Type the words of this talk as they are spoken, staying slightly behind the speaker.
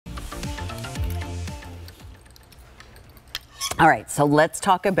All right, so let's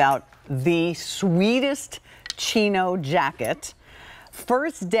talk about the sweetest chino jacket.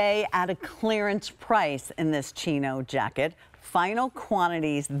 First day at a clearance price in this chino jacket. Final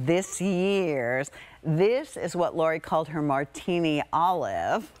quantities this year. This is what Laurie called her martini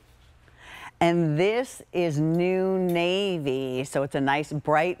olive. And this is new navy, so it's a nice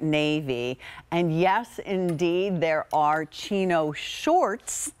bright navy. And yes, indeed, there are chino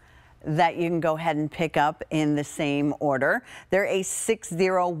shorts that you can go ahead and pick up in the same order. They're a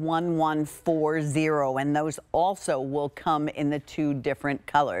 601140, and those also will come in the 2 different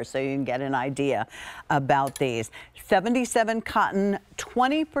colors, so you can get an idea about these. 77 cotton,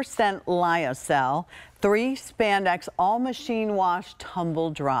 20% lyocell, 3 spandex, all machine wash, tumble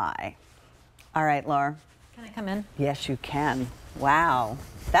dry. All right, Laura. Can I come in? Yes, you can. Wow.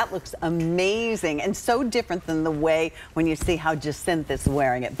 That looks amazing and so different than the way when you see how Jacinth is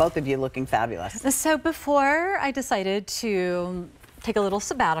wearing it. Both of you looking fabulous. So before I decided to take a little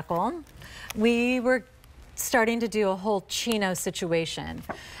sabbatical, we were starting to do a whole chino situation.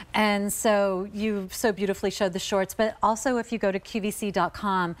 And so you so beautifully showed the shorts, but also if you go to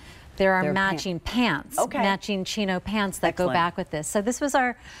QVC.com, there are matching pants, matching chino pants that go back with this. So this was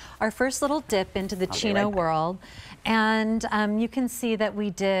our first little dip into the chino world. And you can see that we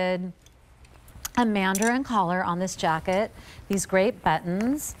did a mandarin collar on this jacket, these great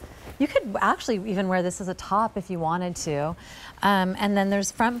buttons. You could actually even wear this as a top if you wanted to. And then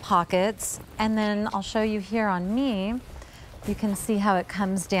there's front pockets. And then I'll show you here on me, you can see how it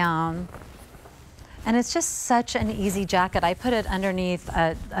comes down. And it's just such an easy jacket. I put it underneath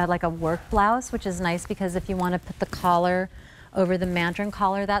like a work blouse, which is nice because if you want to put the collar over the mandarin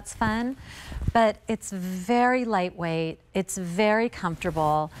collar, that's fun. But it's very lightweight. It's very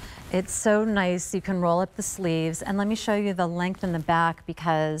comfortable. It's so nice. You can roll up the sleeves. And let me show you the length in the back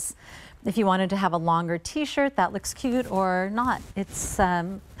because if you wanted to have a longer t-shirt, that looks cute or not. It's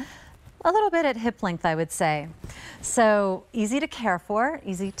a little bit at hip length, I would say. So easy to care for,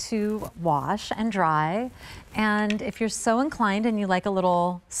 easy to wash and dry. And if you're so inclined and you like a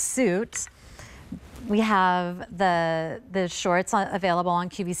little suit, we have the shorts available on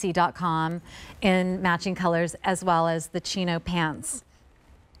QVC.com in matching colors as well as the chino pants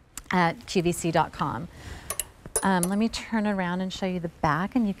at QVC.com. Let me turn around and show you the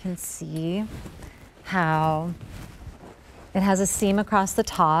back and you can see how it has a seam across the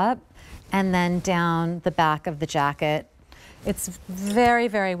top and then down the back of the jacket. It's very,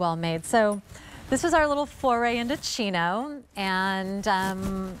 very well made. So this was our little foray into chino, and I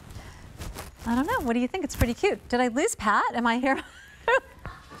don't know, what do you think? It's pretty cute. Did I lose Pat? Am I here?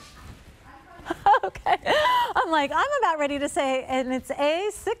 Okay. I'm like, I'm about ready to say, and it's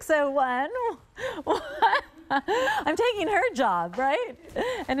A601. I'm taking her job, right?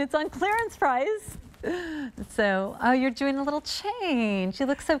 And it's on clearance price. So, oh, you're doing a little change. You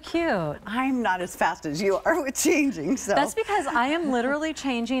look so cute. I'm not as fast as you are with changing, so. That's because I am literally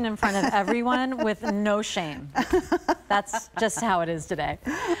changing in front of everyone with no shame. That's just how it is today.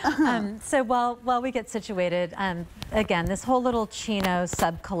 So while we get situated, again, this whole little chino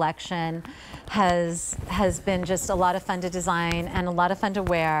sub-collection has been just a lot of fun to design and a lot of fun to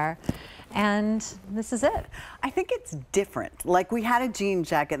wear. And this is it. I think it's different. Like we had a jean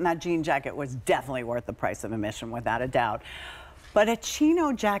jacket, and that jean jacket was definitely worth the price of admission, without a doubt. But a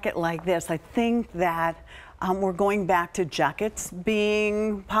chino jacket like this, I think that we're going back to jackets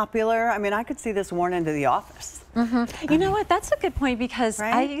being popular. I mean, I could see this worn into the office. You know what? That's a good point because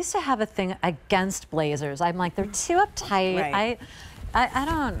I used to have a thing against blazers. I'm like, they're too uptight.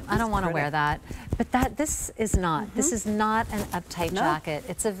 I don't want to wear that. But this is not. This is not an uptight jacket.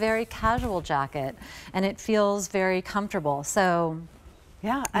 It's a very casual jacket, and it feels very comfortable. So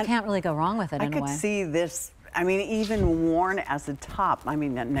yeah, you can't really go wrong with it in a way. I could see this. I mean, even worn as a top. I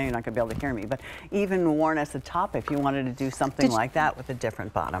mean, now you're not going to be able to hear me, but even worn as a top if you wanted to do something like that with a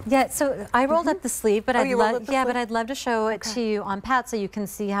different bottom. Yeah, so I rolled up the sleeve, but I'd love to show it to you on Pat so you can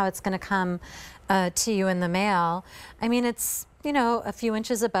see how it's going to come to you in the mail. I mean, it's, you know, a few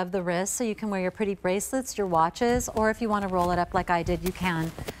inches above the wrist, so you can wear your pretty bracelets, your watches, or if you want to roll it up like I did, you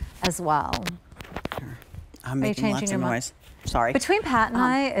can as well. Sure. I'm making lots of noise. Sorry. Between Pat and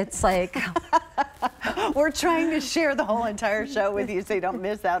I, it's like... We're trying to share the whole entire show with you so you don't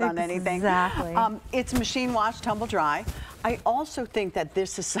miss out on anything. Exactly. It's machine wash, tumble dry. I also think that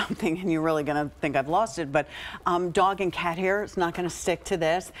this is something, and you're really going to think I've lost it, but dog and cat hair is not going to stick to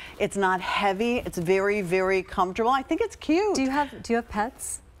this. It's not heavy. It's very, very comfortable. I think it's cute. Do you have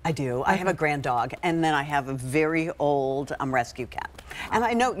pets? I do. I have a grand dog, and then I have a very old rescue cat. And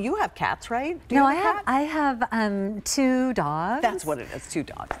I know you have cats, right? Do you have a cat? I have 2 dogs. That's what it is, 2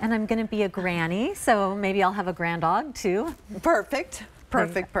 dogs. And I'm going to be a granny, so maybe I'll have a grand dog too. Perfect.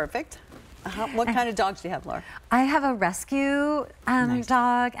 Perfect. Perfect. What kind of dogs do you have, Laura? I have a rescue Nice.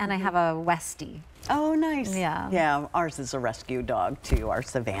 dog, and I have a Westie. Oh, nice. Yeah. Yeah, ours is a rescue dog too, our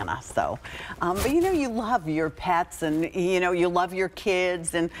Savannah. So, but you know, you love your pets, and you know, you love your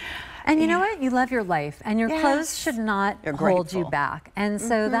kids, and you know what? You love your life, and your clothes should not You're hold you grateful. back. And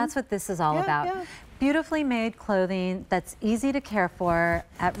so that's what this is all Yeah, about. yeah. Beautifully made clothing that's easy to care for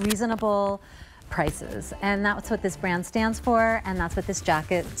at reasonable prices. And that's what this brand stands for, and that's what this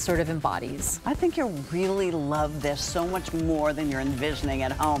jacket sort of embodies. I think you'll really love this so much more than you're envisioning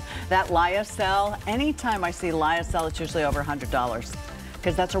at home. That lyocell, anytime I see lyocell, it's usually over $100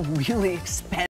 because that's a really expensive